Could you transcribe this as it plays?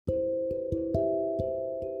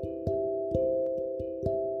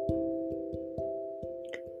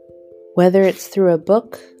Whether it's through a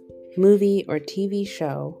book, movie, or TV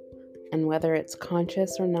show, and whether it's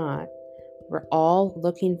conscious or not, we're all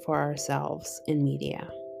looking for ourselves in media.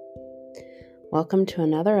 Welcome to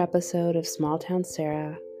another episode of Small Town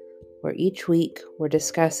Sarah, where each week we're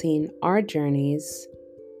discussing our journeys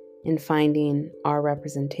in finding our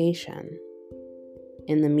representation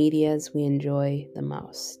in the medias we enjoy the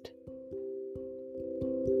most.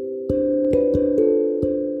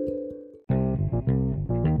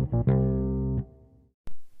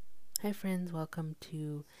 Hi friends, welcome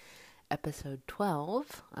to episode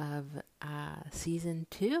 12 of season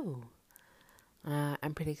 2.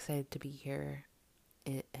 I'm pretty excited to be here.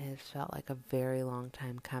 It has felt like a very long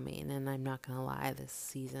time coming, and I'm not going to lie, this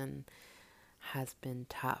season has been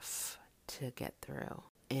tough to get through.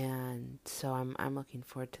 And so I'm looking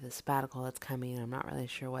forward to the sabbatical that's coming. I'm not really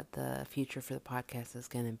sure what the future for the podcast is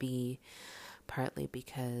going to be, partly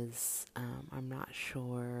because I'm not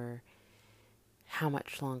sure how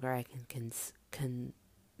much longer I can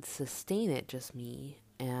sustain it, just me,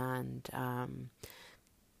 and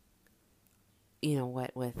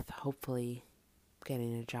what with hopefully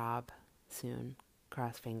getting a job soon,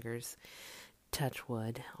 cross fingers, touch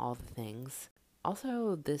wood, all the things.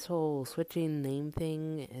 Also, this whole switching name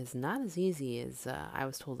thing is not as easy as I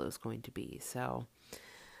was told it was going to be, so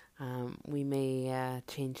we may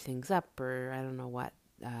change things up, or I don't know what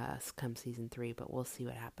come season 3, but we'll see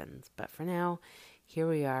what happens. But for now, here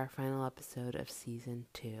we are, final episode of season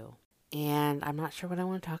 2. And I'm not sure what I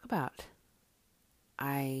want to talk about.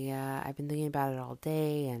 I've been thinking about it all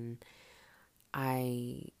day, and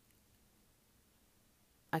I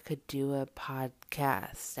could do a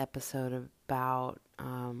podcast episode about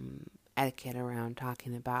etiquette around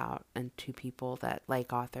talking about and to people that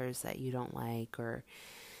like authors that you don't like, or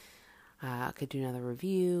I could do another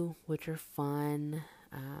review, which are fun.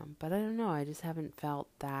 But I don't know, I just haven't felt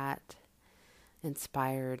that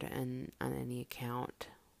inspired on any account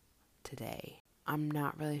today. I'm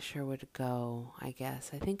not really sure where to go, I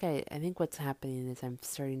guess. I think what's happening is I'm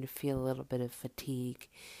starting to feel a little bit of fatigue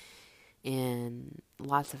in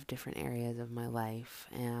lots of different areas of my life,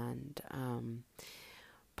 and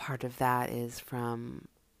part of that is from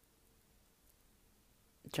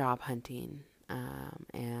job hunting,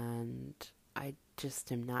 and I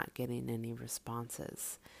just am not getting any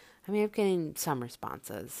responses. I mean, I'm getting some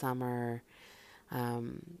responses. Some are,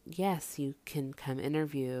 yes, you can come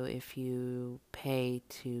interview if you pay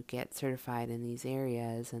to get certified in these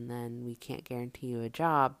areas, and then we can't guarantee you a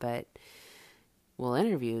job, but we'll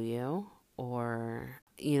interview you. Or,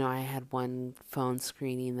 I had one phone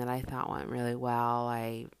screening that I thought went really well.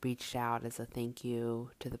 I reached out as a thank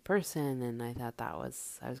you to the person, and I thought I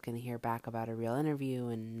was going to hear back about a real interview,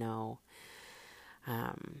 and no.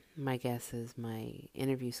 My guess is my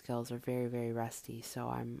interview skills are very, very rusty, so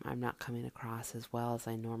I'm not coming across as well as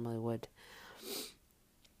I normally would,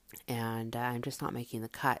 and I'm just not making the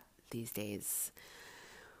cut these days,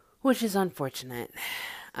 which is unfortunate.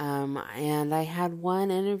 And I had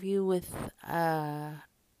one interview with a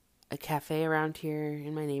cafe around here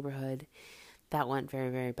in my neighborhood that went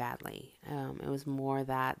very, very badly. It was more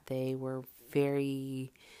that they were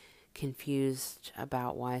very confused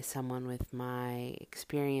about why someone with my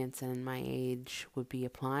experience and my age would be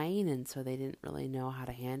applying, and so they didn't really know how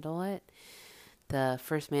to handle it. The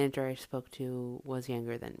first manager I spoke to was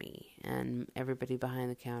younger than me, and everybody behind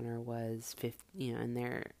the counter was in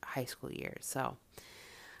their high school years. So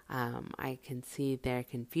I can see their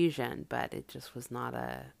confusion, but it just was not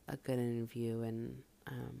a good interview, and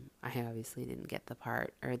I obviously didn't get the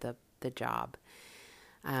part, or the job.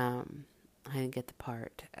 I didn't get the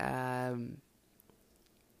part.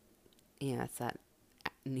 It's that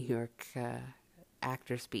New York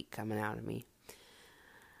actor speak coming out of me.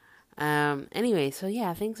 Anyway, so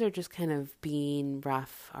yeah, things are just kind of being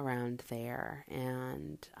rough around there,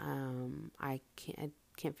 and I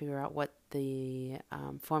can't figure out what the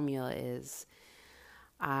formula is.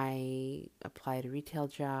 I apply to retail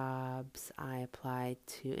jobs, I apply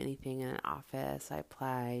to anything in an office, I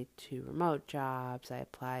apply to remote jobs, I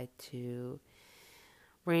apply to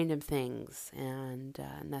random things, and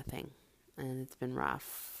nothing. And it's been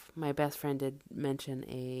rough. My best friend did mention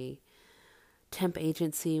a temp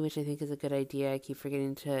agency, which I think is a good idea. I keep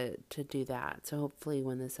forgetting to do that. So hopefully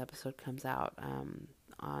when this episode comes out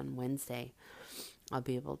on Wednesday, I'll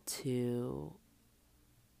be able to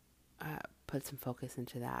put some focus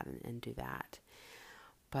into that and do that.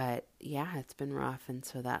 But yeah, it's been rough, and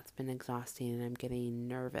so that's been exhausting, and I'm getting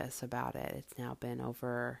nervous about it. It's now been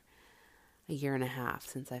over a year and a half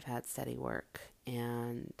since I've had steady work,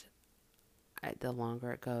 and the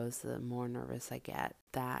longer it goes, the more nervous I get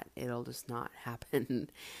that it'll just not happen.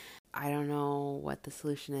 I don't know what the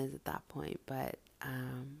solution is at that point, but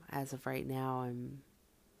as of right now,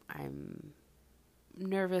 I'm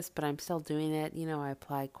nervous, but I'm still doing it. I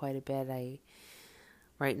apply quite a bit. I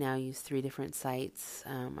right now use 3 different sites.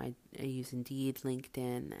 I use Indeed,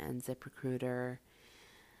 LinkedIn, and ZipRecruiter,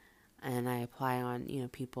 and I apply on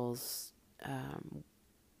people's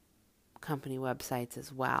company websites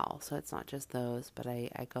as well. So it's not just those, but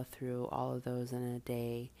I go through all of those in a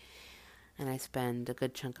day, and I spend a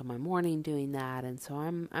good chunk of my morning doing that. And so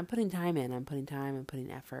I'm putting time in. I'm putting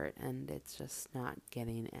effort, and it's just not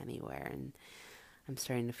getting anywhere. And I'm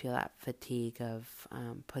starting to feel that fatigue of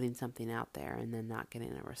putting something out there and then not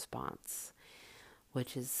getting a response,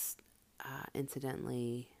 which is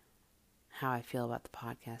incidentally how I feel about the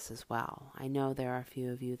podcast as well. I know there are a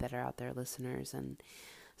few of you that are out there, listeners and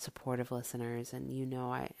supportive listeners, and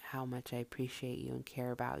how much I appreciate you and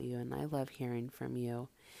care about you, and I love hearing from you.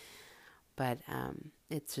 But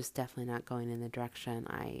it's just definitely not going in the direction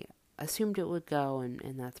I assumed it would go,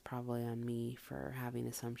 and that's probably on me for having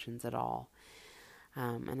assumptions at all.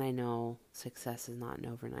 And I know success is not an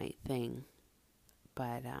overnight thing,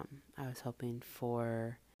 but I was hoping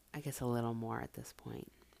for, I guess, a little more at this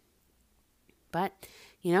point. But,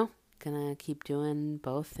 gonna keep doing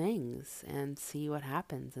both things and see what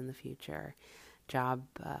happens in the future. Job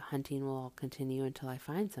hunting will continue until I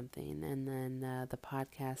find something, and then the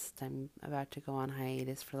podcast, I'm about to go on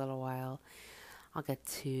hiatus for a little while. I'll get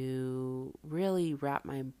to really wrap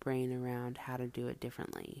my brain around how to do it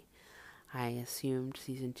differently. I assumed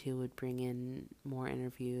season 2 would bring in more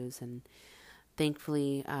interviews, and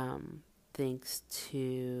thankfully, thanks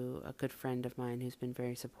to a good friend of mine who's been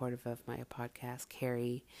very supportive of my podcast,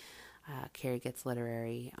 Carrie Gets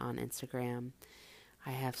Literary on Instagram,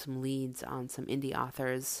 I have some leads on some indie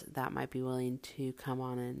authors that might be willing to come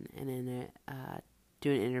on and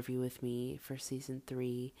do an interview with me for season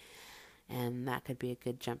 3, and that could be a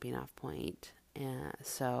good jumping off point.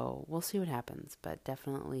 So we'll see what happens, but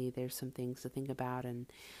definitely there's some things to think about and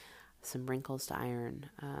some wrinkles to iron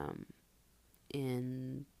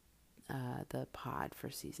in the pod for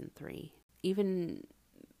season 3. Even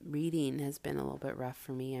reading has been a little bit rough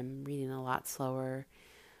for me. I'm reading a lot slower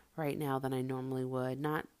right now than I normally would.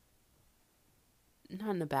 Not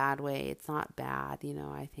in a bad way. It's not bad.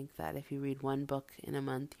 I think that if you read one book in a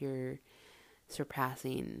month, you're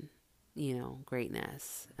surpassing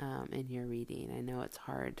greatness in your reading. I know it's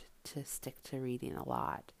hard to stick to reading a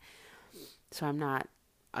lot, so I'm not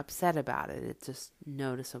upset about it. It's just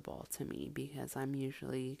noticeable to me because I'm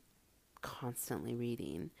usually constantly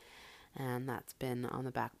reading, and that's been on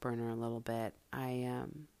the back burner a little bit.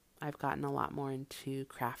 I've gotten a lot more into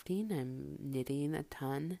crafting. I'm knitting a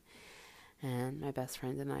ton, and my best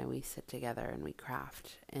friend and I, we sit together and we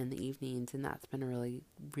craft in the evenings, and that's been really,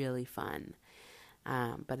 really fun.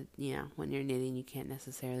 But when you're knitting, you can't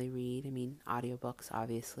necessarily read. I mean, audiobooks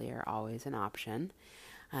obviously are always an option.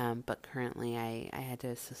 But currently I had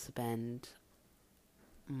to suspend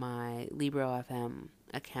my Libro FM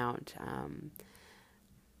account,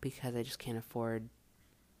 because I just can't afford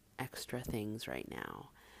extra things right now.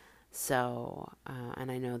 So, and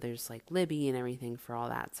I know there's like Libby and everything for all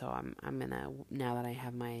that. So I'm gonna, now that I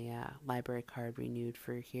have my library card renewed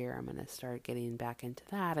for here, I'm gonna start getting back into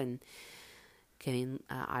that and getting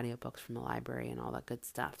audiobooks from the library and all that good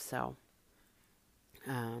stuff. So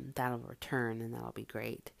that'll return, and that'll be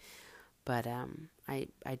great. But I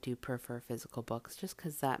do prefer physical books just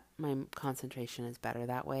because that my concentration is better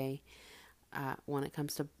that way. When it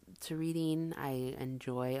comes to reading, I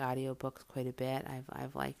enjoy audiobooks quite a bit.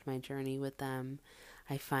 I've liked my journey with them.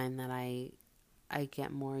 I find that I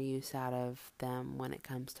get more use out of them when it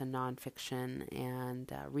comes to nonfiction and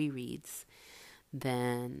rereads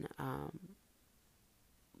than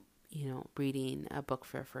reading a book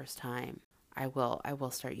for the first time. I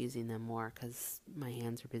will start using them more because my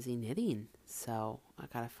hands are busy knitting, so I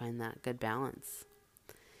gotta find that good balance.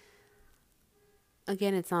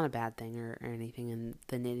 Again, it's not a bad thing or anything, and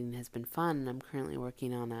the knitting has been fun. I'm currently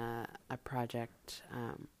working on a project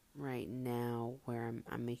right now where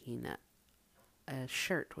I'm making a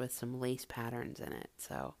shirt with some lace patterns in it,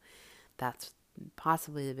 so that's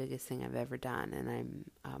possibly the biggest thing I've ever done, and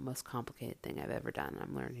I'm most complicated thing I've ever done.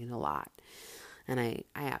 I'm learning a lot, and I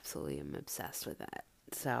absolutely am obsessed with it.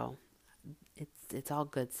 So it's all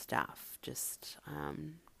good stuff, just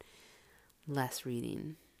less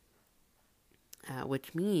reading,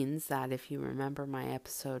 which means that if you remember my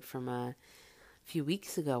episode from a few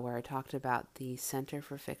weeks ago where I talked about the Center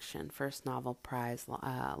for Fiction First Novel Prize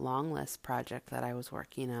long list project that I was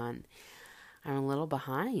working on, I'm a little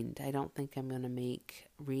behind. I don't think I'm going to make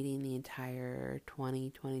reading the entire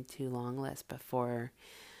 2022 long list before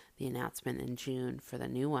the announcement in June for the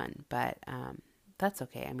new one, but that's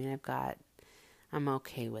okay. I mean, I'm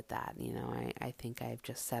okay with that. I think I've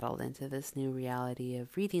just settled into this new reality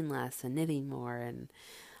of reading less and knitting more and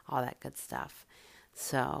all that good stuff.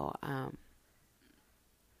 So I'm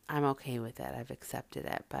okay with it. I've accepted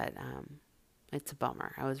it, but it's a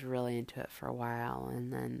bummer. I was really into it for a while,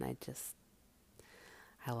 and then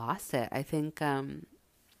I lost it. I think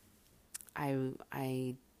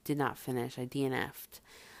I did not finish. I DNF'd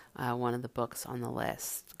one of the books on the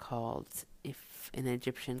list called If an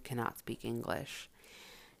Egyptian Cannot Speak English.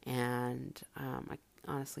 And I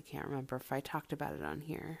honestly can't remember if I talked about it on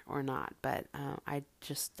here or not, but I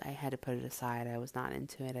had to put it aside. I was not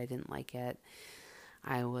into it. I didn't like it.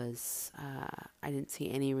 I didn't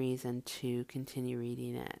see any reason to continue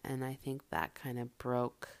reading it. And I think that kind of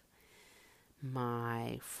broke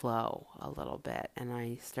my flow a little bit, and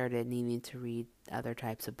I started needing to read other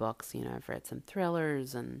types of books. I've read some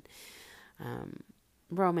thrillers and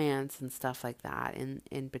romance and stuff like that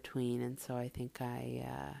in between, and so I think I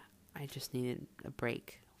just needed a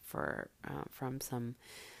break from some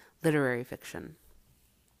literary fiction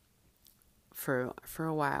for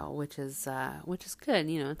a while, which is good.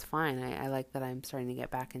 It's fine. I like that I'm starting to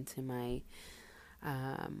get back into my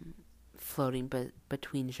floating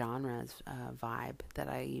between genres vibe that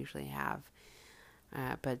I usually have,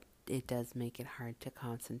 but it does make it hard to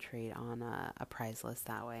concentrate on a prize list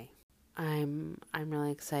that way. I'm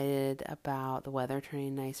really excited about the weather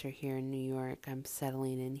turning nicer here in New York. I'm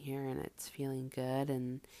settling in here and it's feeling good,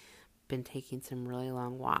 and been taking some really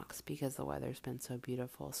long walks because the weather's been so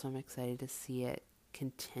beautiful. So I'm excited to see it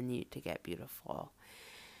continue to get beautiful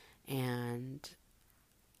and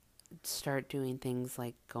start doing things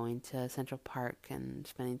like going to Central Park and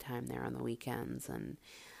spending time there on the weekends, and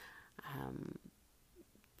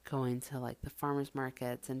going to like the farmers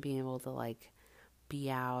markets and being able to like be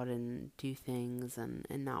out and do things and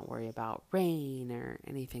not worry about rain or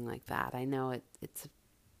anything like that. I know it's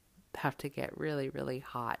about to get really, really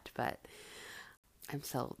hot, but I'm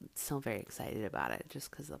still very excited about it just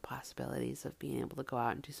because of the possibilities of being able to go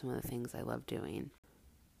out and do some of the things I love doing.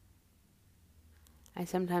 I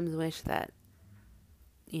sometimes wish that,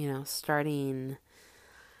 starting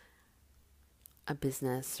a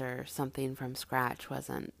business or something from scratch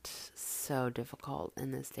wasn't so difficult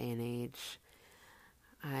in this day and age.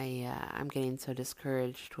 I'm getting so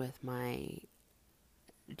discouraged with my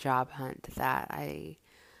job hunt that I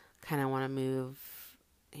kind of want to move,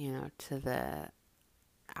 to the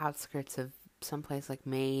outskirts of someplace like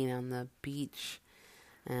Maine on the beach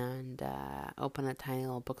and open a tiny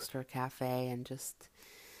little bookstore cafe and just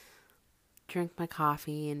drink my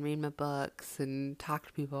coffee and read my books and talk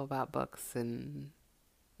to people about books, and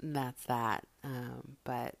that's that.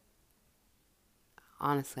 But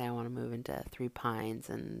honestly, I want to move into Three Pines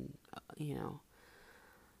and,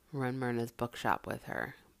 run Myrna's bookshop with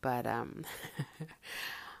her. But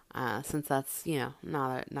since that's,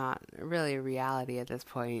 not really a reality at this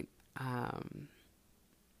point,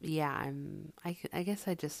 yeah, I guess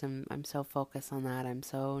I'm so focused on that. I'm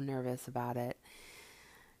so nervous about it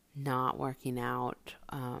not working out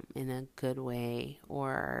in a good way,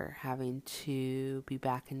 or having to be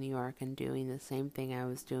back in New York and doing the same thing I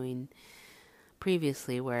was doing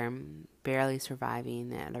previously, where I'm barely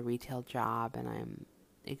surviving at a retail job and I'm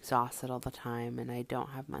exhausted all the time and I don't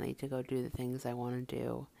have money to go do the things I want to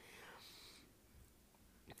do.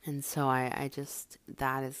 And so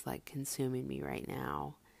that is like consuming me right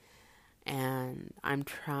now. And I'm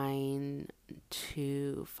trying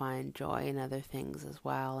to find joy in other things as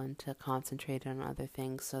well, and to concentrate on other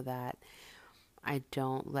things so that I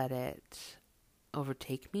don't let it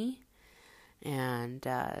overtake me and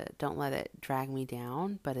don't let it drag me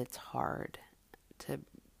down. But it's hard to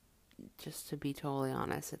be totally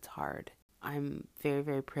honest, it's hard. I'm very,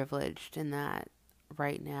 very privileged in that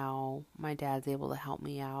right now my dad's able to help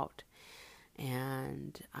me out,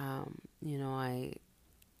 and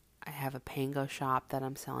I have a Pango shop that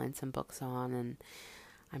I'm selling some books on,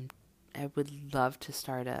 and I would love to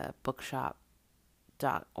start a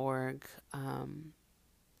bookshop.org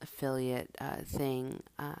affiliate thing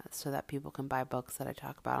so that people can buy books that I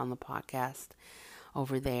talk about on the podcast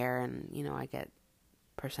over there, and I get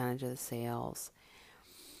percentage of the sales.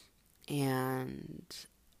 And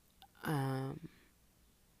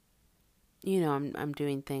I'm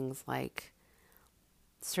doing things like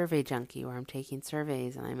Survey Junkie, where I'm taking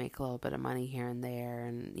surveys and I make a little bit of money here and there,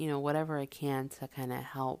 and whatever I can to kind of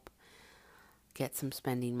help get some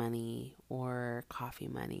spending money or coffee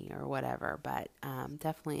money or whatever. But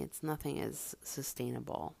definitely nothing is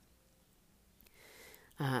sustainable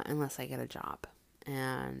unless I get a job.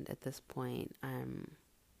 And at this point, I'm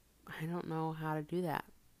I don't know how to do that.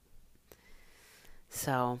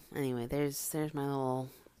 So anyway, there's my little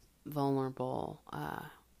vulnerable,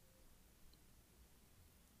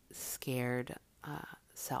 scared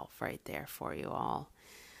self right there for you all.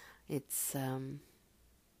 It's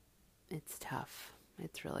tough.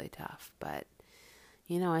 It's really tough, but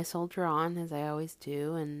I soldier on as I always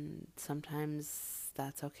do, and sometimes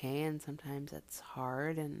that's okay, and sometimes it's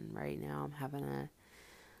hard, and right now I'm having a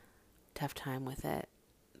tough time with it,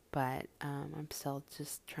 but I'm still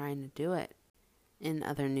just trying to do it. In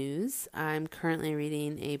other news, I'm currently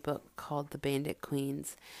reading a book called The Bandit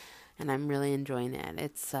Queens, and I'm really enjoying it.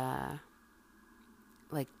 It's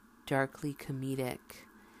like darkly comedic.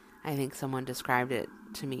 I think someone described it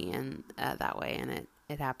to me in that way, and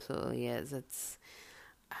it absolutely is. It's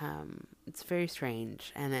very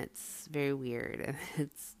strange, and it's very weird, and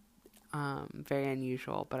it's very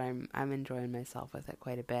unusual, but I'm enjoying myself with it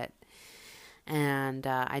quite a bit. And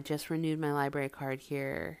I just renewed my library card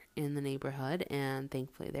here in the neighborhood, and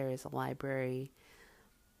thankfully there is a library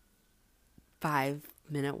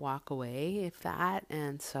 5-minute walk away, if that.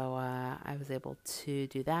 And so I was able to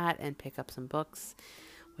do that and pick up some books,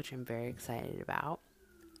 which I'm very excited about.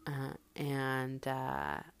 And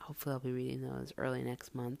hopefully I'll be reading those early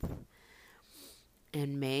next month.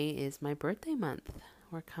 And May is my birthday month.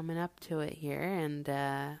 We're coming up to it here, and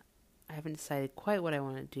I haven't decided quite what I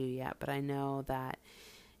want to do yet, but I know that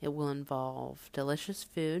it will involve delicious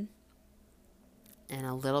food and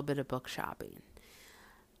a little bit of book shopping.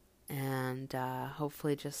 And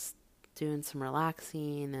hopefully just doing some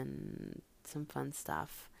relaxing and some fun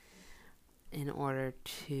stuff in order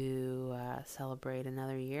to celebrate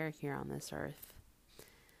another year here on this earth.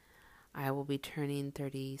 I will be turning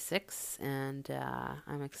 36, and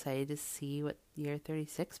I'm excited to see what year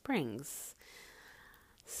 36 brings.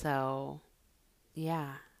 So,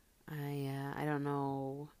 yeah, I don't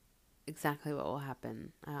know exactly what will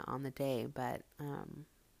happen on the day, but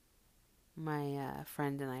my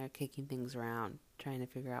friend and I are kicking things around, trying to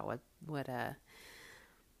figure out what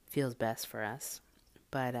feels best for us.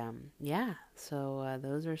 But yeah, so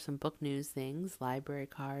those are some book news things. Library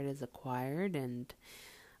card is acquired and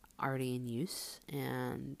already in use,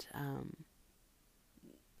 and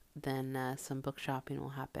then some book shopping will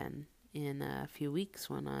happen in a few weeks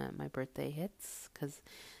when my birthday hits, because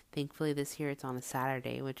thankfully this year it's on a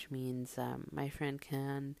Saturday, which means my friend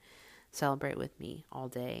can celebrate with me all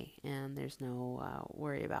day, and there's no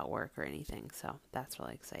worry about work or anything, so that's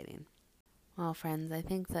really exciting. Well, friends, I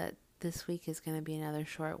think that this week is going to be another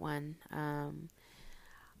short one.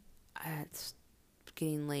 It's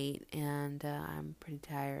getting late, and I'm pretty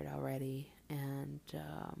tired already, and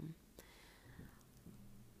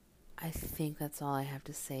I think that's all I have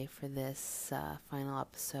to say for this final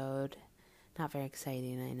episode. Not very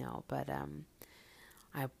exciting, I know, but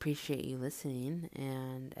I appreciate you listening,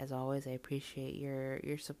 and as always, I appreciate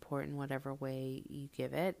your support in whatever way you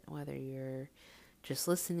give it, whether you're just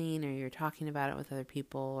listening, or you're talking about it with other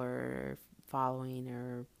people, or following,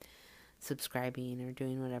 or subscribing, or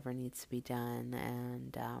doing whatever needs to be done,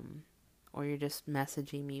 and or you're just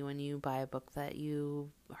messaging me when you buy a book that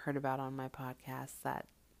you heard about on my podcast.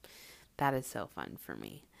 That is so fun for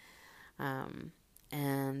me.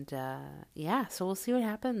 And yeah, so we'll see what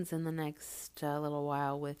happens in the next little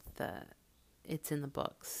while with it's in the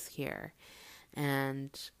books here,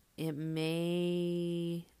 and it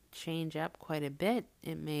may change up quite a bit.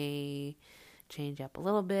 It may change up a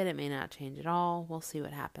little bit. It may not change at all. We'll see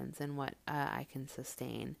what happens and what I can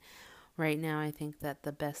sustain. Right now, I think that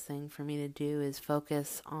the best thing for me to do is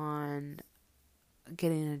focus on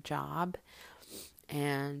getting a job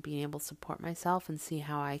and being able to support myself, and see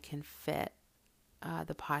how I can fit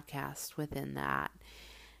the podcast within that,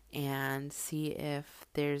 and see if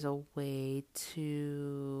there's a way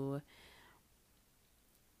to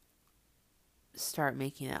start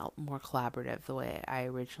making it more collaborative the way I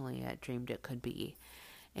originally dreamed it could be.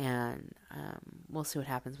 And we'll see what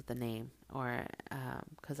happens with the name, or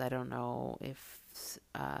because I don't know if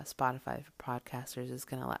Spotify for podcasters is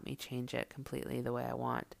going to let me change it completely the way I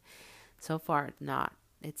want. So far,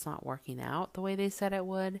 it's not working out the way they said it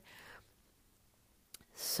would.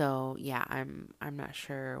 So yeah, I'm not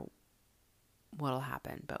sure what'll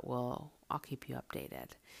happen, but I'll keep you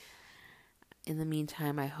updated. In the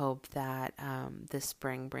meantime, I hope that this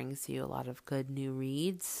spring brings you a lot of good new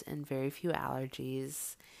reads and very few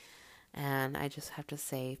allergies. And I just have to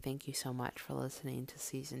say thank you so much for listening to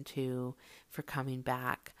season 2, for coming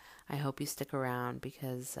back. I hope you stick around,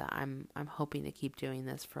 because I'm hoping to keep doing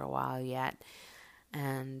this for a while yet,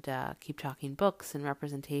 and keep talking books and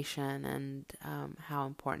representation, and how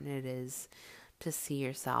important it is to see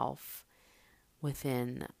yourself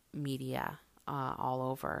within media all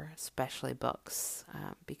over, especially books,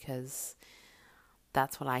 because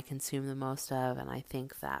that's what I consume the most of, and I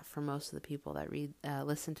think that for most of the people that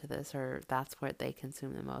listen to this, or that's what they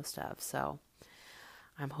consume the most of. So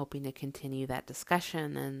I'm hoping to continue that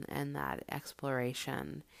discussion and that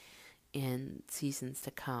exploration in seasons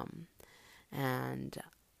to come, and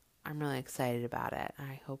I'm really excited about it.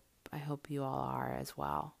 I hope you all are as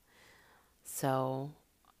well. So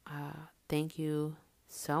thank you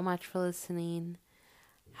so much for listening.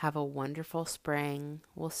 Have a wonderful spring.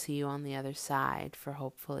 We'll see you on the other side for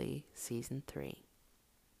hopefully season 3.